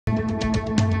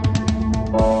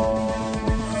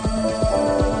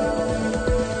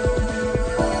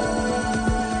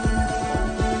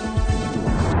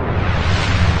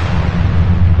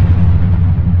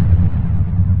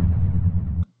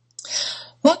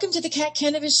Welcome to the Kat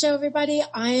Kanavos Show, everybody.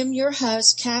 I am your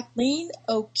host, Kathleen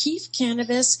O'Keefe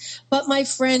Kanavos, but my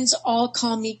friends all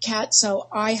call me Kat, so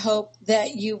I hope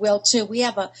that you will too. We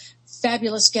have a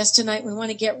fabulous guest tonight. We want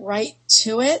to get right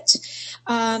to it.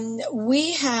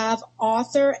 We have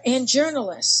author and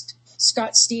journalist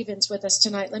Scott Stevens with us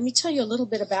tonight. Let me tell you a little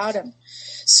bit about him.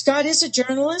 Scott is a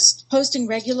journalist posting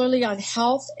regularly on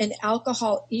health and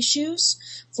alcohol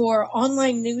issues for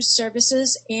online news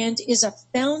services and is a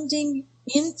founding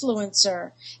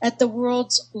influencer at the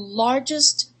world's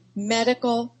largest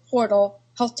medical portal,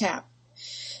 HealthTap.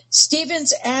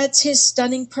 Stevens adds his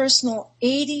stunning personal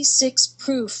 86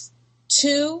 proof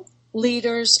 2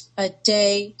 liters a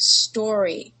day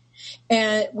story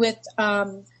and with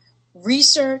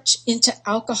research into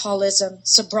alcoholism,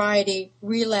 sobriety,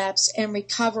 relapse, and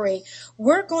recovery.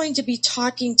 We're going to be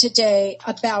talking today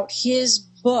about his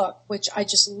book, which I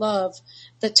just love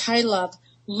the title of,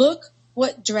 Look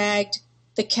What Dragged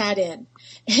the Cat In.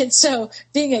 And so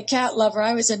being a cat lover,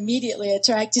 I was immediately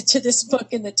attracted to this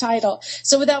book and the title.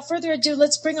 So without further ado,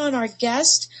 let's bring on our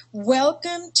guest.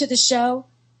 Welcome to the show,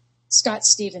 Scott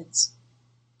Stevens.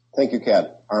 Thank you,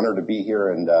 Kat. Honored to be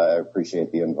here, and I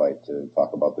appreciate the invite to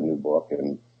talk about the new book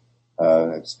and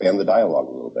expand the dialogue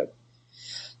a little bit.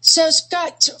 So,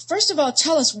 Scott, first of all,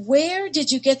 tell us, where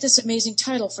did you get this amazing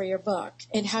title for your book,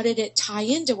 and how did it tie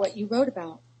into what you wrote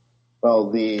about?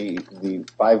 Well, the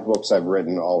 5 books I've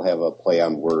written all have a play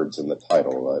on words in the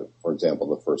title. For example,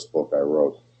 the first book I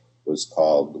wrote was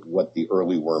called What the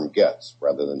Early Worm Gets,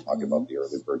 rather than talking about the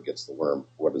early bird gets the worm.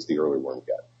 What does the early worm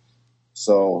get?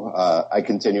 So I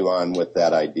continue on with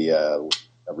that idea.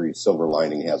 Every silver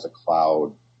lining has a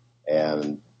cloud,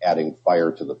 and adding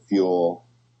fire to the fuel.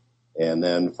 And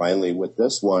then finally with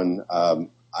this one,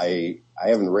 I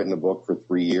haven't written a book for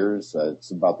 3 years. It's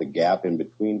about the gap in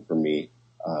between for me.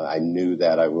 I knew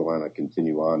that I would want to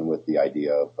continue on with the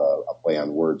idea of a play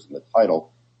on words in the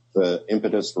title. The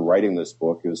impetus for writing this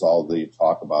book is all the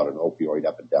talk about an opioid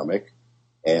epidemic.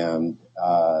 And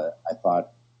I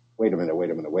thought, wait a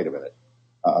minute.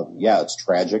 Yeah, it's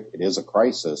tragic. It is a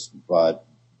crisis, but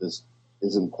this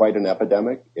isn't quite an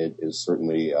epidemic. It is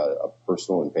certainly a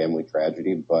personal and family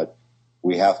tragedy, but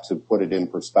we have to put it in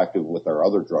perspective with our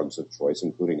other drugs of choice,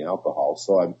 including alcohol.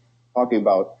 So I'm talking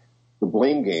about the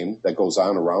blame game that goes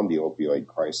on around the opioid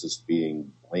crisis,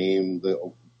 being blame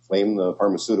the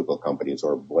pharmaceutical companies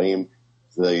or blame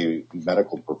the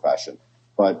medical profession.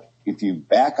 But if you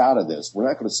back out of this, we're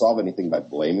not going to solve anything by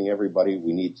blaming everybody.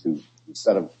 We need to,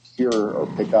 instead of hear or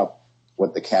pick up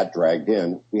what the cat dragged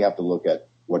in, we have to look at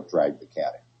what dragged the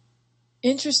cat in.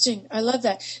 Interesting. I love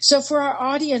that. So for our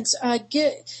audience,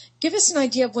 give us an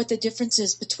idea of what the difference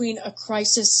is between a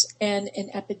crisis and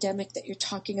an epidemic that you're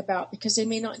talking about, because they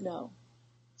may not know.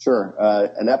 Sure.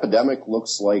 An epidemic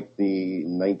looks like the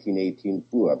 1918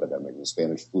 flu epidemic. The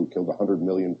Spanish flu killed 100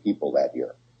 million people that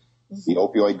year. The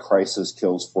opioid crisis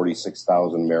kills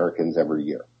 46,000 Americans every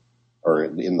year, or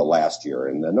in the last year,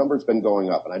 and the number's been going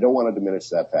up. And I don't want to diminish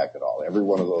that fact at all.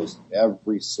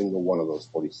 Every single one of those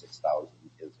 46,000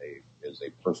 is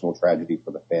a personal tragedy for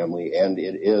the family, and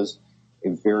it is a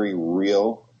very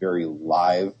real, very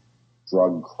live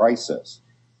drug crisis.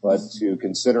 But to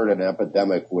consider it an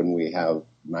epidemic when we have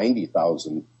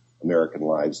 90,000 American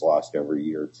lives lost every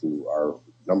year to our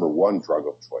number one drug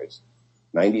of choice.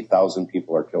 90,000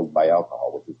 people are killed by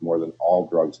alcohol, which is more than all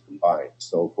drugs combined.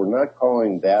 So if we're not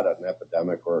calling that an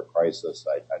epidemic or a crisis,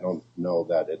 I don't know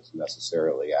that it's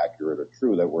necessarily accurate or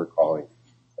true that we're calling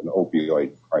an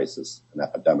opioid crisis an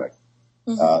epidemic.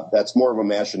 That's more of a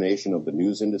machination of the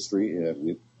news industry.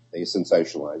 They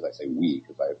sensationalize, I say we,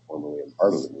 because I formerly am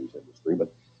part of the news industry,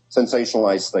 but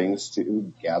sensationalize things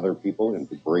to gather people and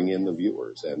to bring in the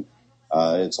viewers. And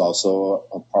it's also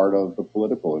a part of the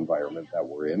political environment that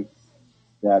we're in,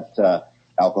 that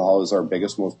alcohol is our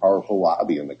biggest, most powerful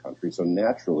lobby in the country. So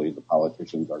naturally, the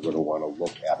politicians are going to want to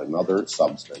look at another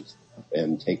substance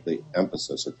and take the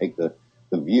emphasis or take the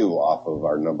view off of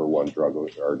our number one drug,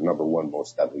 our number one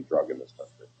most deadly drug in this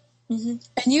country.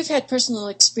 And you've had personal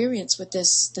experience with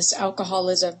this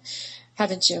alcoholism,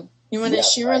 haven't you? You want to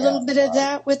share a little bit of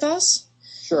that with us?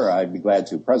 Sure, I'd be glad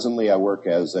to. Presently, I work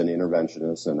as an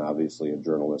interventionist and obviously a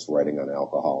journalist writing on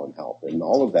alcohol and health. And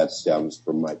all of that stems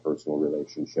from my personal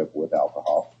relationship with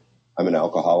alcohol. I'm an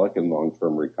alcoholic in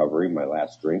long-term recovery. My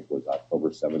last drink was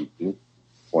October 17th,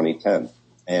 2010.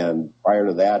 And prior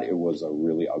to that, it was a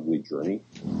really ugly journey.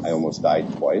 I almost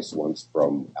died twice, once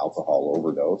from alcohol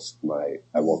overdose.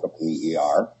 I woke up in the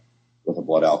ER with a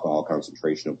blood alcohol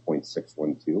concentration of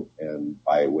 0.612. And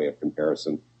by way of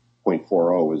comparison,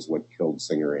 0.40 is what killed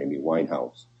singer Amy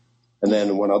Winehouse. And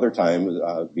then one other time,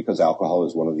 because alcohol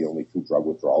is one of the only two drug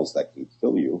withdrawals that can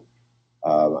kill you,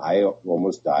 I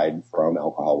almost died from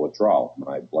alcohol withdrawal.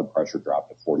 My blood pressure dropped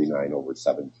to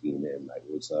 49/17, and it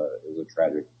was a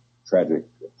tragic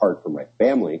part for my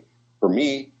family. For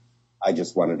me, I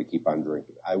just wanted to keep on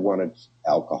drinking. I wanted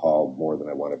alcohol more than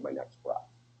I wanted my next breath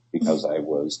because I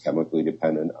was chemically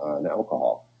dependent on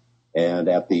alcohol. And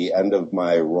at the end of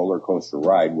my roller coaster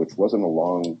ride, which wasn't a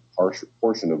long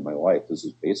portion of my life, this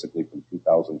is basically from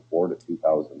 2004 to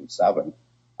 2007,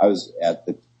 I was at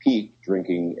the peak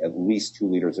drinking at least 2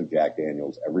 liters of Jack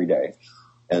Daniels every day,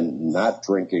 and not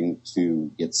drinking to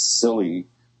get silly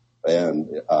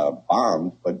and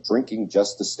bombed, but drinking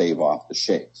just to stave off the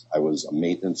shakes. I was a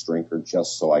maintenance drinker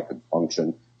just so I could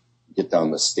function, get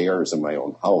down the stairs in my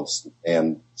own house,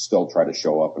 and still try to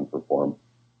show up and perform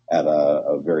at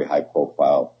a very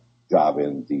high-profile job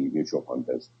in the mutual fund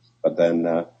business. But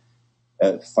then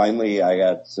finally I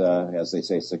got, as they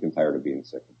say, sick and tired of being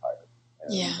sick and tired.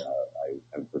 And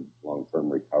I entered long-term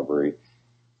recovery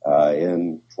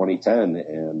in 2010,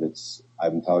 and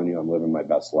I'm telling you, I'm living my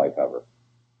best life ever.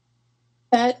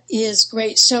 That is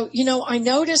great. So, I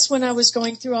noticed when I was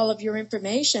going through all of your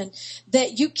information that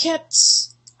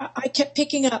I kept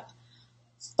picking up,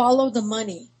 follow the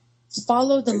money.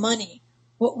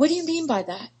 What do you mean by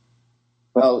that?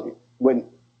 Well,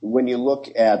 when you look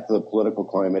at the political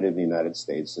climate in the United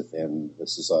States, and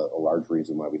this is a large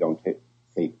reason why we don't take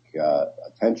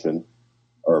attention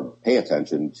or pay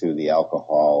attention to the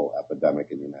alcohol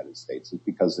epidemic in the United States, is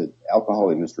because the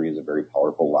alcohol industry is a very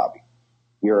powerful lobby.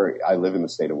 Here, I live in the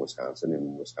state of Wisconsin.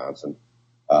 In Wisconsin,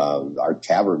 our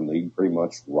tavern league pretty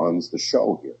much runs the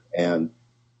show here. And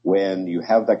when you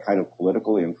have that kind of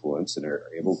political influence and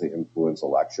are able to influence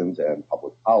elections and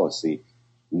public policy,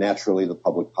 naturally the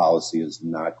public policy is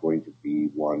not going to be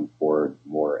one toward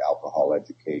more alcohol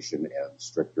education and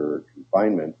stricter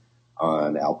confinement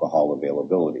on alcohol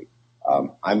availability.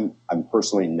 I'm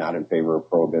personally not in favor of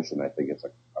prohibition. I think it's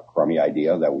a crummy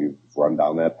idea that we've run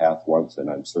down that path once, and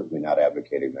I'm certainly not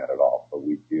advocating that at all. But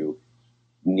we do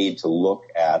need to look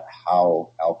at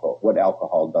what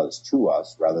alcohol does to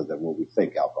us rather than what we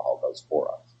think alcohol does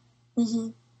for us.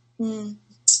 Mm-hmm. Mm.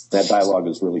 That dialogue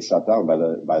is really shut down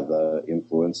by the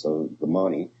influence of the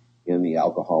money in the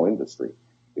alcohol industry.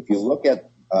 If you look at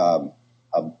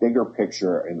a bigger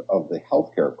picture of the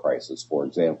healthcare crisis, for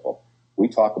example, we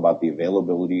talk about the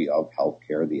availability of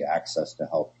healthcare, the access to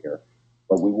healthcare,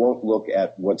 but we won't look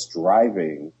at what's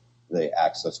driving the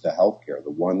access to healthcare. The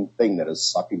one thing that is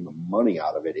sucking the money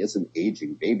out of it isn't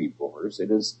aging baby boomers. It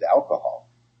is the alcohol.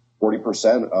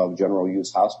 40% of general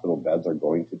use hospital beds are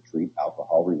going to treat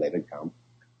alcohol-related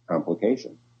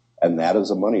complications, and that is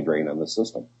a money drain on the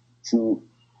system. Two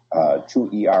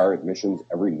ER admissions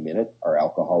every minute are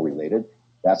alcohol-related.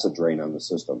 That's a drain on the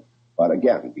system. But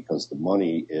again, because the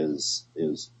money is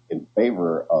in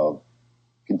favor of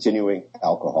continuing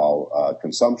alcohol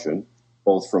consumption,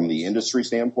 both from the industry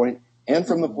standpoint and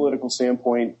from the political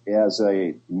standpoint as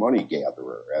a money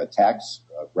gatherer, a tax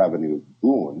revenue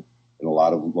boon in a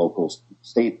lot of local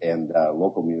state and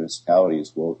local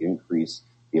municipalities will increase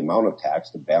the amount of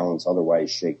tax to balance otherwise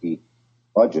shaky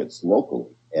budgets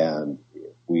locally. And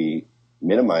if we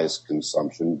minimize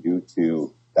consumption due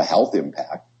to the health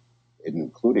impact,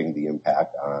 including the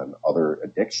impact on other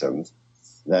addictions,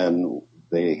 then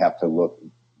they have to look,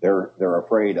 they're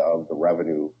afraid of the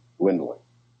revenue dwindling.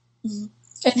 Mm-hmm.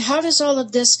 And how does all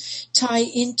of this tie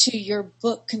into your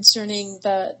book concerning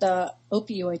the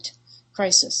opioid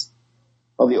crisis?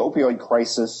 Well, the opioid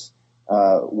crisis,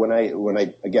 when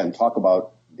I again talk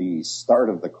about the start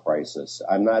of the crisis,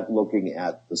 I'm not looking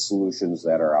at the solutions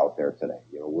that are out there today.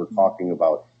 We're talking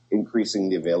about increasing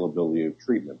the availability of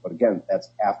treatment. But again, that's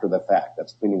after the fact.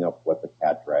 That's cleaning up what the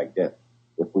cat dragged in.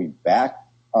 If we back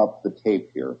up the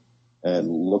tape here and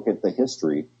look at the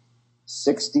history,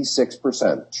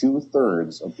 66%,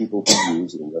 2/3 of people who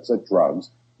use illicit drugs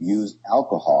use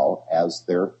alcohol as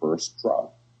their first drug.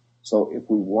 So if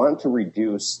we want to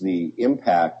reduce the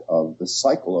impact of the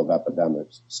cycle of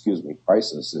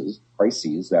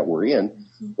crises that we're in,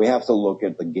 we have to look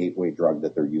at the gateway drug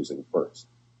that they're using first.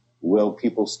 Will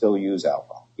people still use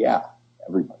alcohol? Yeah,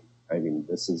 everybody. I mean,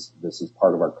 this is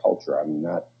part of our culture. I'm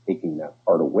not taking that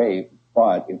part away,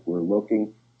 but if we're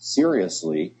looking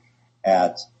seriously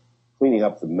at cleaning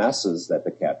up the messes that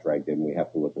the cat dragged in, we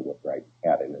have to look at what dragged the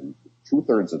cat in. And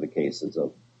 2/3 of the cases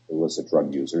of illicit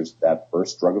drug users, that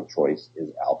first drug of choice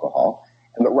is alcohol.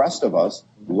 And the rest of us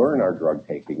learn our drug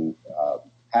taking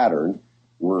pattern.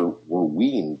 We're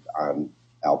weaned on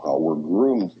alcohol. We're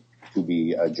groomed to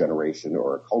be a generation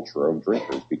or a culture of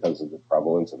drinkers because of the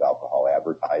prevalence of alcohol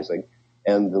advertising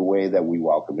and the way that we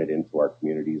welcome it into our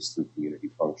communities through community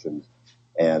functions,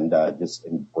 and just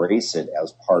embrace it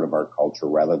as part of our culture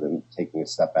rather than taking a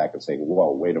step back and saying,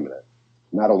 whoa, wait a minute.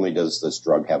 Not only does this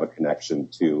drug have a connection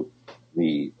to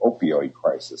the opioid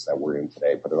crisis that we're in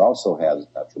today, but it also has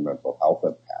detrimental health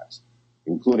impacts,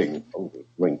 including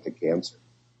linked to cancer.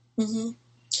 Mm-hmm.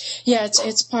 Yeah,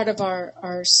 it's part of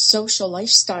our social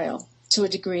lifestyle to a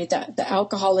degree, that the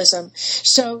alcoholism.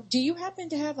 So do you happen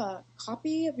to have a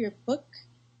copy of your book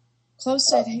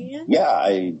close at hand? Yeah,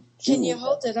 I do. Can you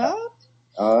hold it up?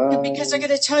 Because I'm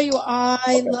going to tell you,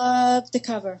 I love the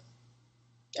cover.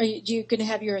 Are you going to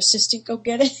have your assistant go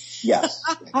get it? Yes.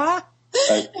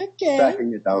 Okay.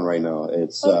 Tracking it down right now.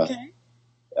 It's okay.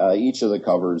 Each of the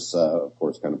covers, of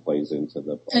course, kind of plays into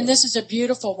the plan. And this is a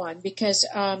beautiful one because,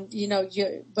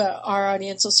 but our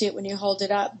audience will see it when you hold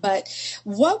it up. But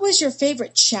what was your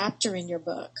favorite chapter in your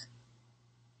book?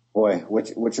 Boy,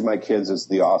 which of my kids is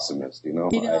the awesomest?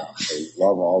 I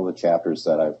love all the chapters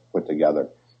that I've put together.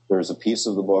 There's a piece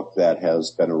of the book that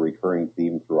has been a recurring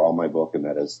theme through all my book, and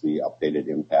that is the updated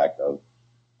impact of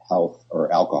health or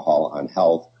alcohol on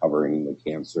health, covering the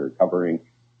cancer, covering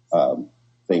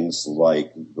things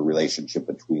like the relationship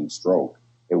between stroke.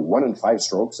 1 in 5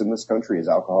 strokes in this country is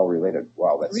alcohol related.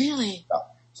 Wow, that's really tough.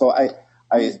 So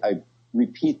I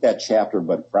repeat that chapter,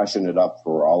 but freshen it up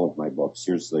for all of my books.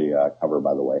 Here's the cover,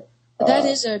 by the way. That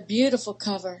is a beautiful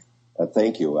cover.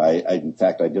 Thank you. In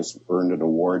fact, I just earned an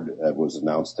award that was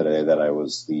announced today that I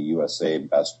was the USA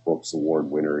Best Books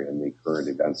Award winner in the current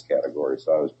events category.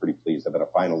 So I was pretty pleased. I've been a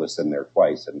finalist in there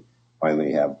twice and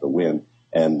finally have the win.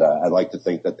 And I'd like to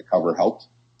think that the cover helped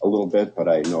a little bit, but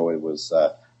I know it was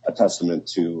a testament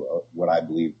to what I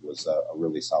believe was a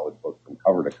really solid book from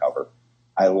cover to cover.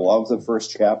 I love the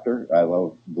first chapter. I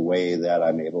love the way that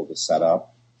I'm able to set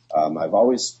up. I've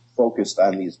always focused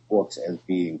on these books as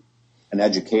being an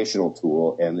educational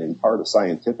tool and in part a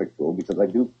scientific tool, because I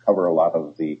do cover a lot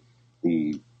of the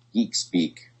geek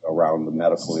speak around the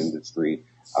medical industry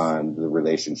on the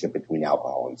relationship between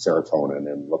alcohol and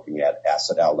serotonin and looking at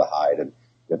acetaldehyde and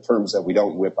the terms that we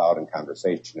don't whip out in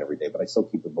conversation every day, but I still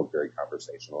keep the book very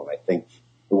conversational. And I think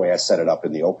the way I set it up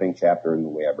in the opening chapter and the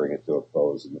way I bring it to a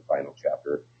close in the final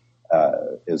chapter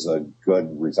is a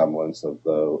good resemblance of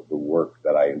the work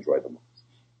that I enjoy the most.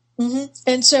 Mm-hmm.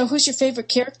 And so who's your favorite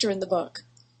character in the book?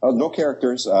 No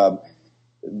characters.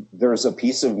 There's a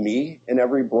piece of me in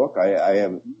every book. I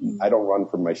don't run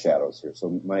from my shadows here.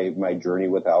 So my journey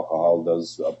with alcohol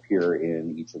does appear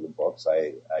in each of the books.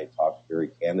 I talk very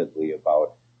candidly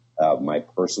about my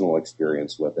personal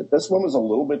experience with it. This one was a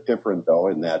little bit different, though,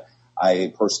 in that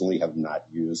I personally have not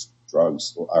used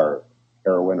drugs or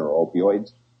heroin or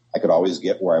opioids. I could always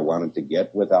get where I wanted to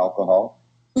get with alcohol.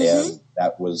 Mm-hmm. And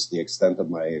that was the extent of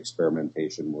my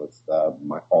experimentation with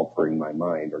altering my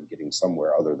mind or getting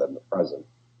somewhere other than the present.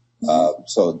 Mm-hmm.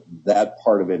 So that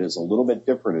part of it is a little bit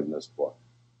different in this book.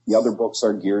 The other books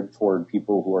are geared toward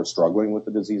people who are struggling with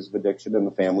the disease of addiction and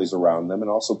the families around them, and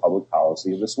also public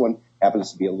policy. This one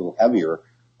happens to be a little heavier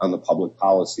on the public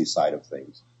policy side of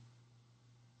things.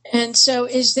 And so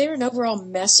is there an overall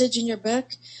message in your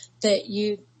book that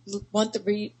you want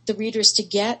the readers to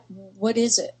get? What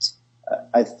is it?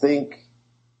 I think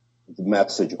the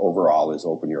message overall is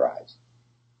open your eyes.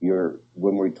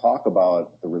 When we talk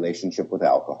about the relationship with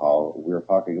alcohol, we're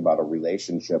talking about a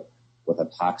relationship with a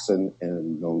toxin and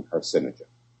a known carcinogen.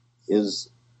 Is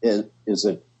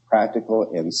it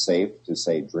practical and safe to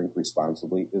say drink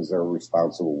responsibly? Is there a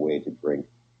responsible way to drink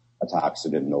a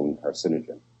toxin and known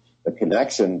carcinogen? The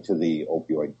connection to the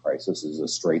opioid crisis is a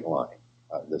straight line.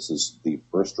 This is the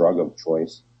first drug of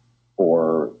choice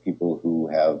for people who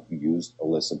have used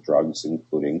illicit drugs,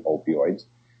 including opioids.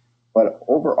 But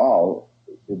overall,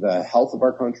 the health of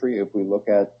our country, if we look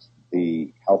at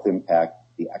the health impact,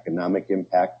 the economic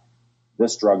impact,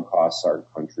 this drug costs our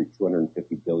country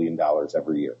 $250 billion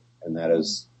every year. And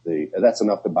that's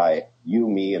enough to buy you,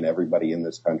 me, and everybody in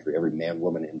this country, every man,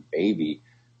 woman, and baby,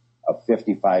 a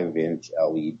 55-inch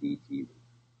LED TV.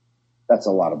 That's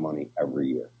a lot of money every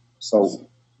year. So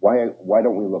why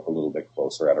don't we look a little bit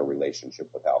closer at our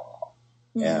relationship with alcohol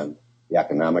and the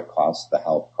economic costs, the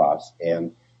health costs,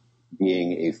 and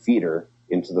being a feeder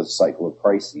into the cycle of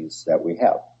crises that we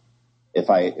have. If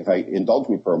I indulge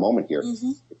me for a moment here,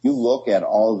 if you look at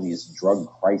all of these drug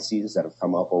crises that have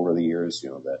come up over the years,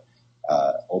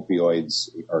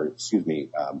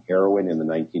 heroin in the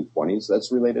 1920s,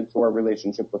 that's related to our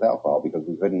relationship with alcohol because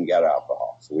we couldn't get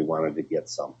alcohol. So we wanted to get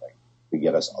something to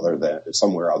get us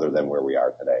somewhere other than where we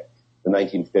are today. The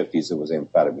 1950s, it was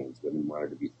amphetamines. Women wanted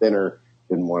to be thinner,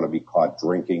 didn't want to be caught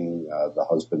drinking the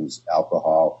husband's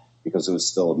alcohol. because it was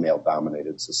still a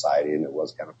male-dominated society and it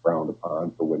was kind of frowned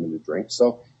upon for women to drink.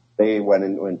 So they went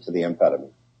into the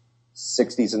amphetamine.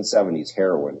 60s and 70s,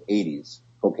 heroin. 80s,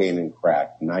 cocaine and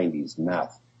crack. 90s,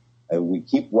 meth. We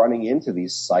keep running into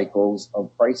these cycles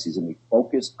of crises, and we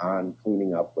focus on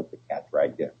cleaning up what the cat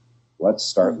dragged in. Let's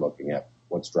start looking at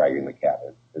what's dragging the cat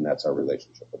in, and that's our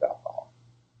relationship with alcohol.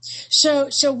 So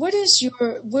what is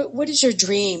your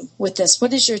dream with this?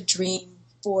 What is your dream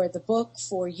for the book,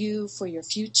 for you, for your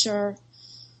future?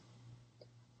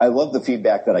 I love the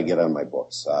feedback that I get on my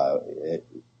books. A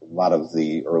lot of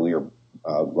the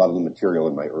material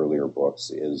in my earlier books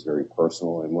is very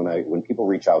personal, and when people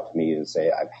reach out to me and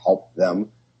say I've helped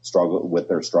them struggle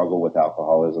with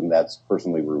alcoholism, that's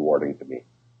personally rewarding to me.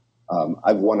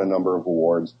 I've won a number of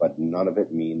awards, but none of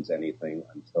it means anything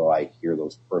until I hear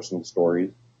those personal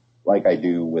stories, like I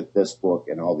do with this book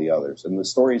and all the others. And the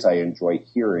stories I enjoy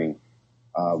hearing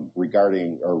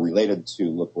regarding or related to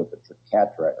look what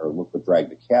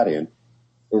dragged the cat in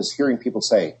is hearing people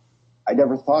say, I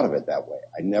never thought of it that way.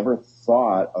 I never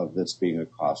thought of this being a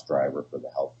cost driver for the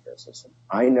healthcare system.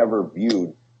 I never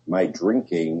viewed my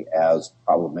drinking as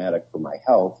problematic for my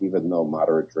health, even though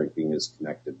moderate drinking is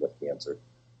connected with cancer.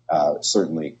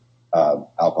 Certainly,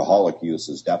 alcoholic use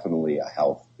is definitely a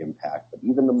health impact, but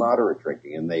even the moderate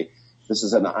drinking, and this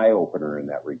is an eye-opener in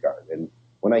that regard. And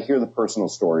when I hear the personal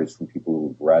stories from people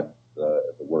who've read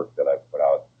the work that I've put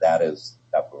out, that is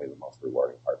definitely the most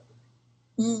rewarding part for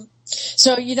me.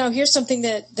 So, here's something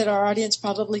that our audience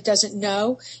probably doesn't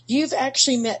know. You've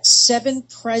actually met 7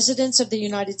 presidents of the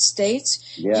United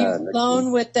States. Yeah, You've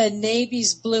flown with the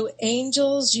Navy's Blue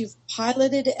Angels. You've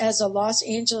piloted as a Los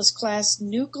Angeles class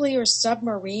nuclear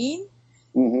submarine.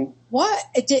 Mm-hmm.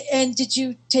 Did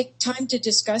you take time to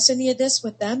discuss any of this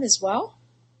with them as well?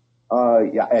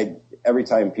 Every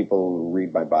time people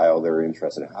read my bio, they're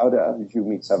interested. How did you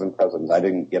meet 7 presidents? I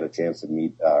didn't get a chance to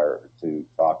meet or to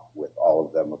talk with all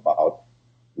of them about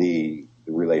the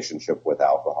relationship with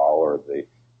alcohol or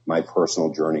my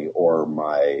personal journey or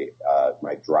my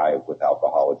drive with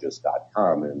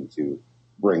alcohologist.com and to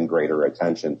bring greater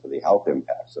attention to the health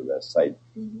impacts of this. I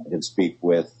did speak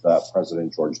with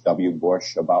President George W.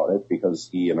 Bush about it because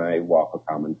he and I walk a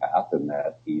common path in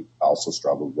that he also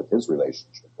struggled with his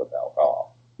relationship with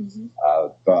alcohol.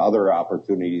 The other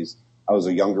opportunities, I was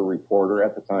a younger reporter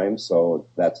at the time, so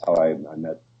that's how I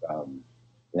met.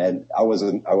 And I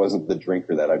wasn't the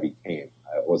drinker that I became.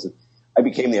 I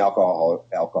became the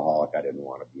alcoholic I didn't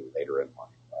want to be later in life.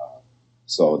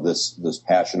 So this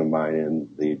passion of mine and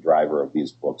the driver of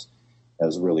these books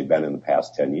has really been in the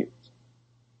past 10 years.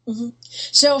 Mm-hmm.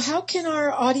 So how can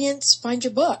our audience find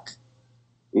your book?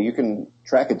 You can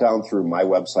track it down through my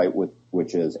website,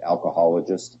 which is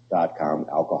alcohologist.com,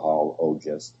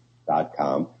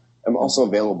 alcohologist.com. I'm also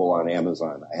available on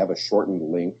Amazon. I have a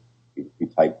shortened link. If you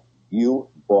type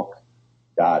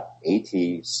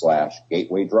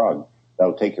ubook.at/gateway drug,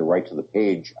 that'll take you right to the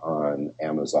page on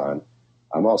Amazon.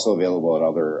 I'm also available at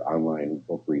other online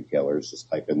book retailers. Just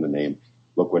type in the name,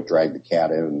 Look What Dragged the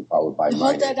Cat In, followed by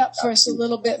Hold that up for us a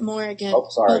little bit more again. Oh,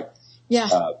 sorry. Yeah.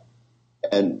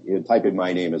 And you type in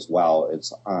my name as well.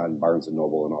 It's on Barnes &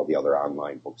 Noble and all the other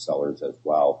online booksellers as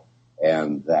well.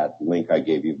 And that link I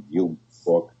gave you,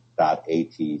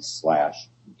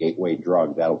 viewbook.at/gateway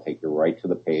drug, that'll take you right to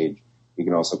the page. You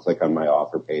can also click on my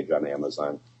offer page on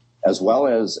Amazon, as well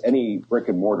as any brick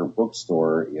and mortar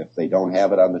bookstore. If they don't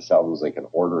have it on the shelves, they can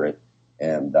order it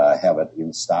and have it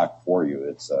in stock for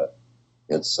you.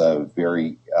 It's a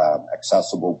very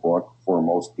accessible book for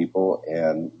most people.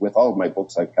 And with all of my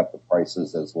books, I've kept the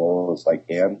prices as low as I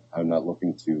can. I'm not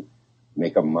looking to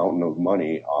make a mountain of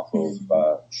money off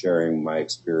of sharing my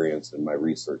experience and my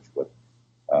research with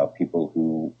people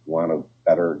who want a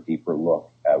better, deeper look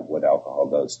at what alcohol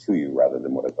does to you rather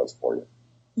than what it does for you.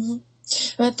 Mm-hmm.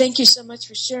 Well, thank you so much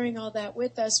for sharing all that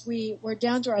with us. We're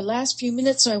down to our last few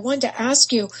minutes, so I wanted to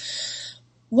ask you,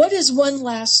 what is one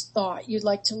last thought you'd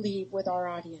like to leave with our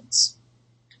audience?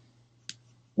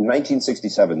 In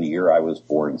 1967, the year I was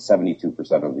born,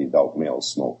 72% of the adult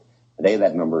males smoked. Today,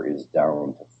 that number is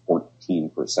down to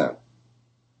 14%.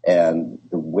 And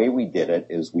the way we did it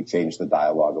is we changed the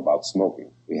dialogue about smoking.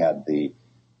 We had the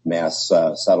mass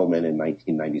settlement in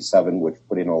 1997, which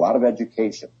put in a lot of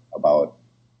education about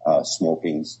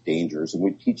smoking's dangers, and we're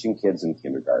teaching kids in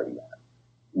kindergarten that.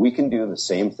 We can do the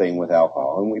same thing with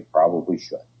alcohol, and we probably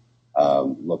should,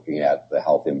 looking at the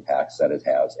health impacts that it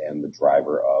has and the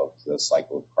driver of the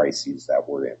cycle of crises that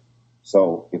we're in.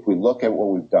 So if we look at what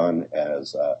we've done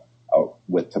as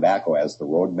with tobacco as the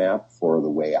roadmap for the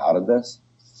way out of this,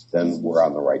 then we're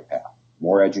on the right path.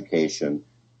 More education,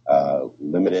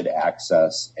 limited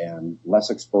access, and less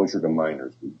exposure to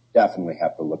minors. We definitely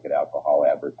have to look at alcohol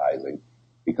advertising,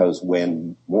 because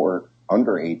when more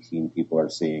under 18 people are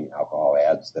seeing alcohol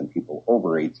ads than people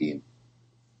over 18,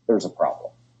 there's a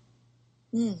problem.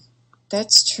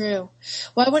 That's true.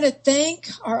 Well, I want to thank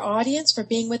our audience for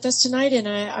being with us tonight, and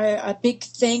a big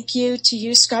thank you to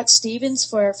you, Scott Stevens,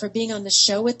 for being on the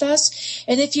show with us.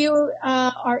 And if you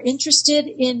are interested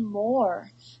in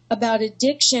more about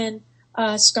addiction,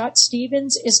 Scott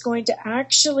Stevens is going to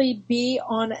actually be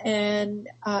on an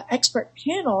expert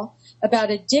panel about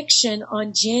addiction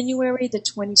on January the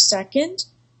 22nd.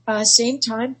 Same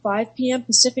time, 5 p.m.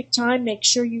 Pacific time. Make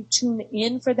sure you tune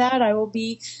in for that. I will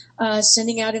be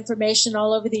sending out information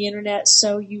all over the internet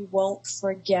so you won't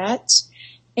forget.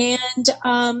 And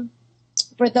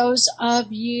for those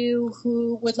of you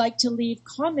who would like to leave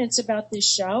comments about this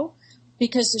show,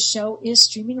 because the show is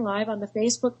streaming live on the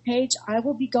Facebook page, I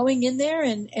will be going in there,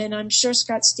 and I'm sure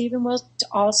Scott Stevens will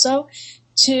also,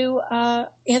 to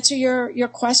answer your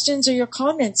questions or your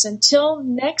comments. Until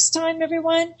next time,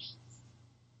 everyone,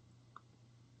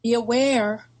 be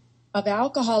aware of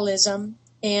alcoholism,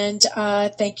 and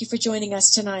thank you for joining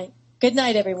us tonight. Good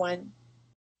night, everyone.